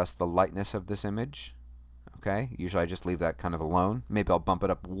can adjust the lightness of this image. Okay, usually I just leave that kind of alone. Maybe I'll bump it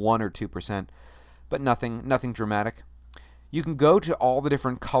up 1 or 2%, but nothing dramatic. You can go to all the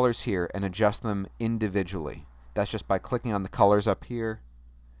different colors here and adjust them individually. That's just by clicking on the colors up here,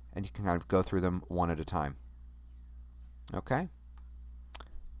 and you can kind of go through them one at a time. Okay,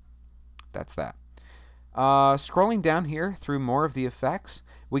 that's that. Scrolling down here through more of the effects,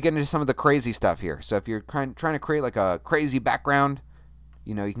 we get into some of the crazy stuff here. So if you're trying to create like a crazy background,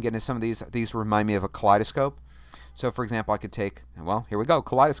 you can get into some of these. These remind me of a kaleidoscope. So for example, I could take, well, here we go,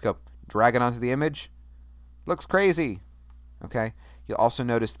 kaleidoscope, drag it onto the image. Looks crazy. Okay. You'll also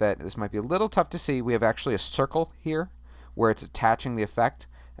notice that this might be a little tough to see. We have actually a circle here where it's attaching the effect,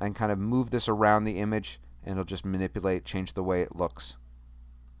 and kind of move this around the image, and it'll just manipulate, change the way it looks.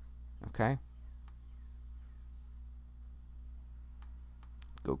 Okay.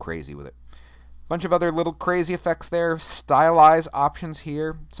 Go crazy with it. Bunch of other little crazy effects there. Stylize options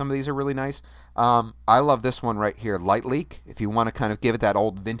here. Some of these are really nice. I love this one right here, light leak. If you want to kind of give it that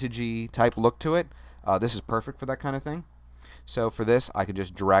old vintagey type look to it, this is perfect for that kind of thing. So for this, I could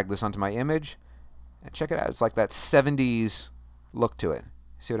just drag this onto my image and check it out. It's like that 70s look to it.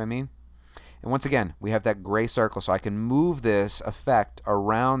 See what I mean? And once again, we have that gray circle, so I can move this effect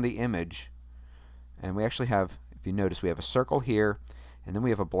around the image. And we actually have, if you notice, we have a circle here, and then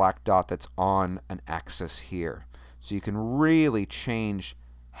we have a black dot that's on an axis here. So you can really change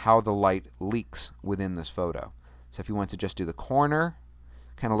how the light leaks within this photo. So if you want to just do the corner,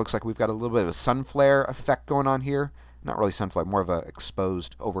 kind of looks like we've got a little bit of a sun flare effect going on here. Not really sun flare, more of a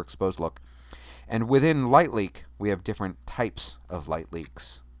overexposed look. And within light leak, we have different types of light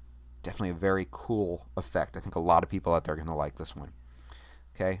leaks. Definitely a very cool effect. I think a lot of people out there are going to like this one.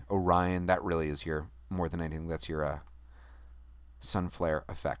 Okay, Orion, that really is your, more than anything, that's your sun flare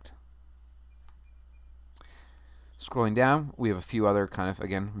effect. Scrolling down, we have a few other kind of,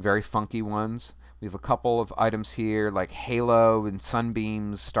 again, very funky ones. We have a couple of items here like halo and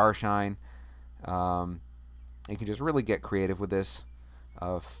sunbeams, starshine. You can just really get creative with this.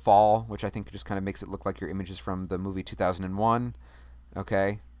 Fall, which I think just kind of makes it look like your images from the movie 2001.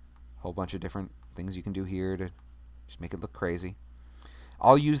 Okay, whole bunch of different things you can do here to just make it look crazy.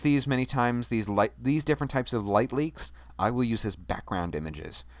 I'll use these many times, these different types of light leaks. I will use as background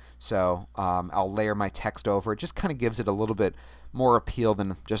images. So I'll layer my text over. It just kind of gives it a little bit more appeal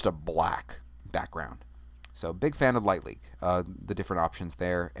than just a black background. So big fan of light leak, the different options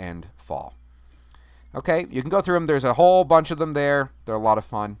there, and fall. Okay, you can go through them. There's a whole bunch of them there. They're a lot of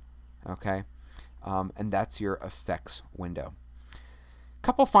fun. Okay, and that's your effects window.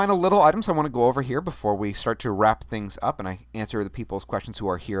 Couple final little items I want to go over here before we start to wrap things up and I answer the people's questions who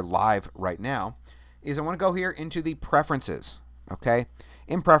are here live right now, is I want to go here into the preferences. Okay,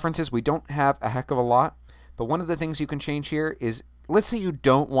 in preferences we don't have a heck of a lot, but one of the things you can change here is, let's say you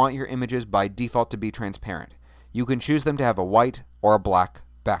don't want your images by default to be transparent. You can choose them to have a white or a black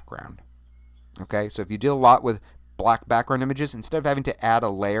background. Okay, so if you deal a lot with black background images, instead of having to add a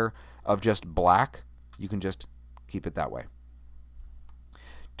layer of just black, you can just keep it that way.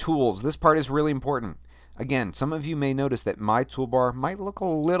 Tools. This part is really important. Again, some of you may notice that my toolbar might look a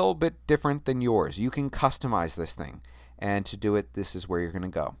little bit different than yours. You can customize this thing, and to do it, this is where you're going to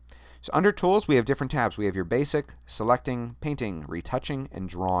go. So under Tools, we have different tabs. We have your Basic, Selecting, Painting, Retouching, and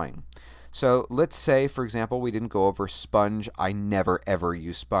Drawing. So let's say, for example, we didn't go over Sponge. I never ever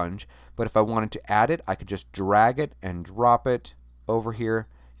use Sponge, but if I wanted to add it, I could just drag it and drop it over here.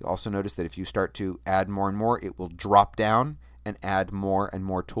 You'll also notice that if you start to add more and more, it will drop down and add more and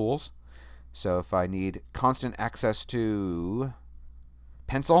more tools. So if I need constant access to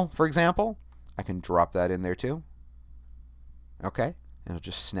pencil, for example, I can drop that in there too. Okay, and it'll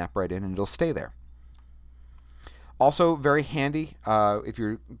just snap right in and it'll stay there. Also very handy if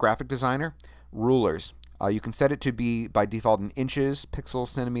you're a graphic designer, rulers. You can set it to be by default in inches, pixels,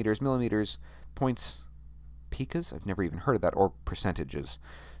 centimeters, millimeters, points, picas, I've never even heard of that, or percentages.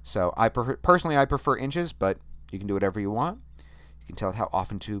 So personally I prefer inches, but You can do whatever you want. You can tell it how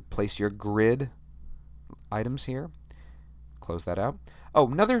often to place your grid items here. Close that out. Oh,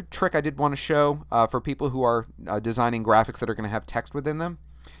 another trick I did want to show for people who are designing graphics that are going to have text within them.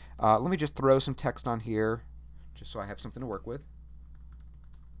 Let me just throw some text on here just so I have something to work with.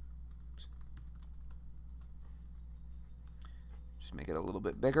 Oops. Just make it a little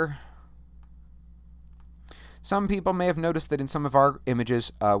bit bigger. Some people may have noticed that in some of our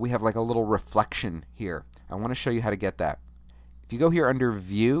images we have like a little reflection here. I want to show you how to get that. If you go here under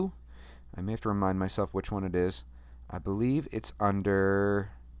View, I may have to remind myself which one it is. I believe it's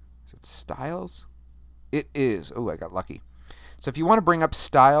under, is it Styles? It is. Oh, I got lucky. So if you want to bring up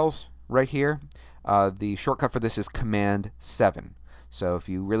Styles right here, the shortcut for this is Command 7. So if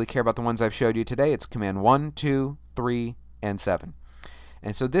you really care about the ones I've showed you today, it's Command 1, 2, 3, and 7.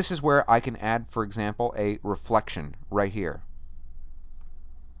 And so this is where I can add, for example, a reflection right here.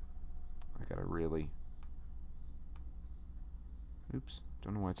 I gotta really, oops,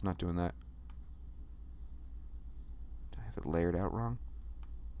 don't know why it's not doing that. Did I have it layered out wrong?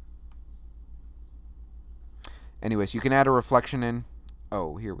 Anyways, you can add a reflection in.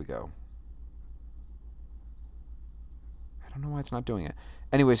 Oh, here we go. I don't know why it's not doing it.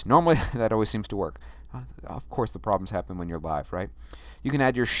 Anyways, normally that always seems to work. Of course, the problems happen when you're live, right? You can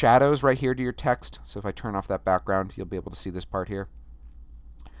add your shadows right here to your text. So if I turn off that background, you'll be able to see this part here.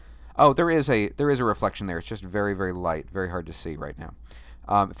 Oh, there is a reflection there. It's just very, very light, very hard to see right now.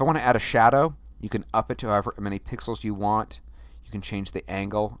 If I want to add a shadow, you can up it to however many pixels you want. You can change the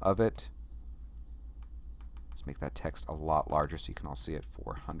angle of it. Let's make that text a lot larger so you can all see it.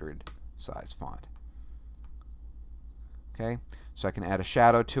 400 size font. Okay, so I can add a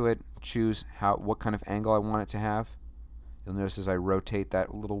shadow to it, choose what kind of angle I want it to have. You'll notice as I rotate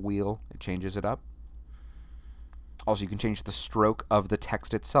that little wheel, it changes it up. Also, you can change the stroke of the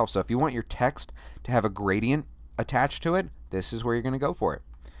text itself. So if you want your text to have a gradient attached to it, this is where you're going to go for it.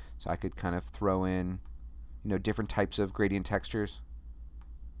 So I could kind of throw in, different types of gradient textures.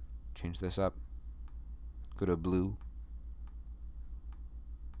 Change this up. Go to blue.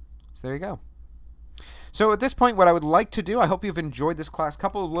 So there you go. So at this point, what I would like to do, I hope you've enjoyed this class.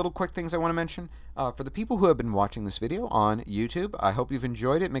 Couple of little quick things I want to mention. For the people who have been watching this video on YouTube, I hope you've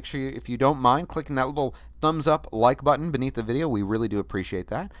enjoyed it. Make sure, if you don't mind, clicking that little thumbs up like button beneath the video. We really do appreciate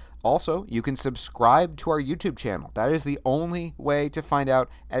that. Also, you can subscribe to our YouTube channel. That is the only way to find out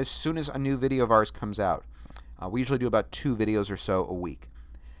as soon as a new video of ours comes out. We usually do about 2 videos or so a week.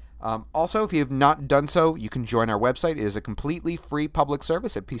 Also, if you have not done so, you can join our website. It is a completely free public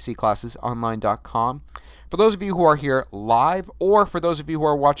service at pcclassesonline.com. For those of you who are here live, or for those of you who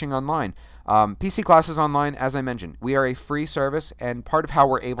are watching online, PC Classes Online, as I mentioned, we are a free service, and part of how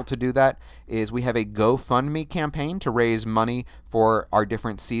we're able to do that is we have a GoFundMe campaign to raise money for our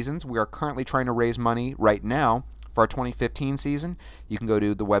different seasons. We are currently trying to raise money right now for our 2015 season. You can go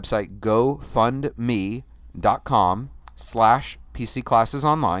to the website gofundme.com/PC Classes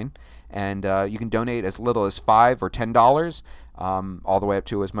Online, and you can donate as little as $5 or $10, all the way up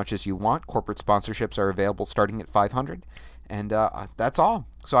to as much as you want. Corporate sponsorships are available starting at $500, and that's all.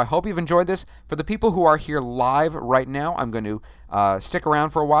 So I hope you've enjoyed this. For the people who are here live right now, I'm going to stick around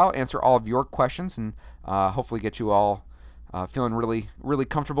for a while, answer all of your questions, and hopefully get you all feeling really, really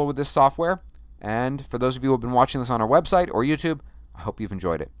comfortable with this software. And for those of you who have been watching this on our website or YouTube, I hope you've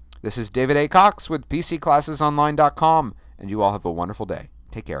enjoyed it. This is David A. Cox with PCClassesOnline.com, and you all have a wonderful day.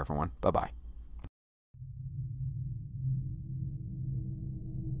 Take care, everyone. Bye-bye.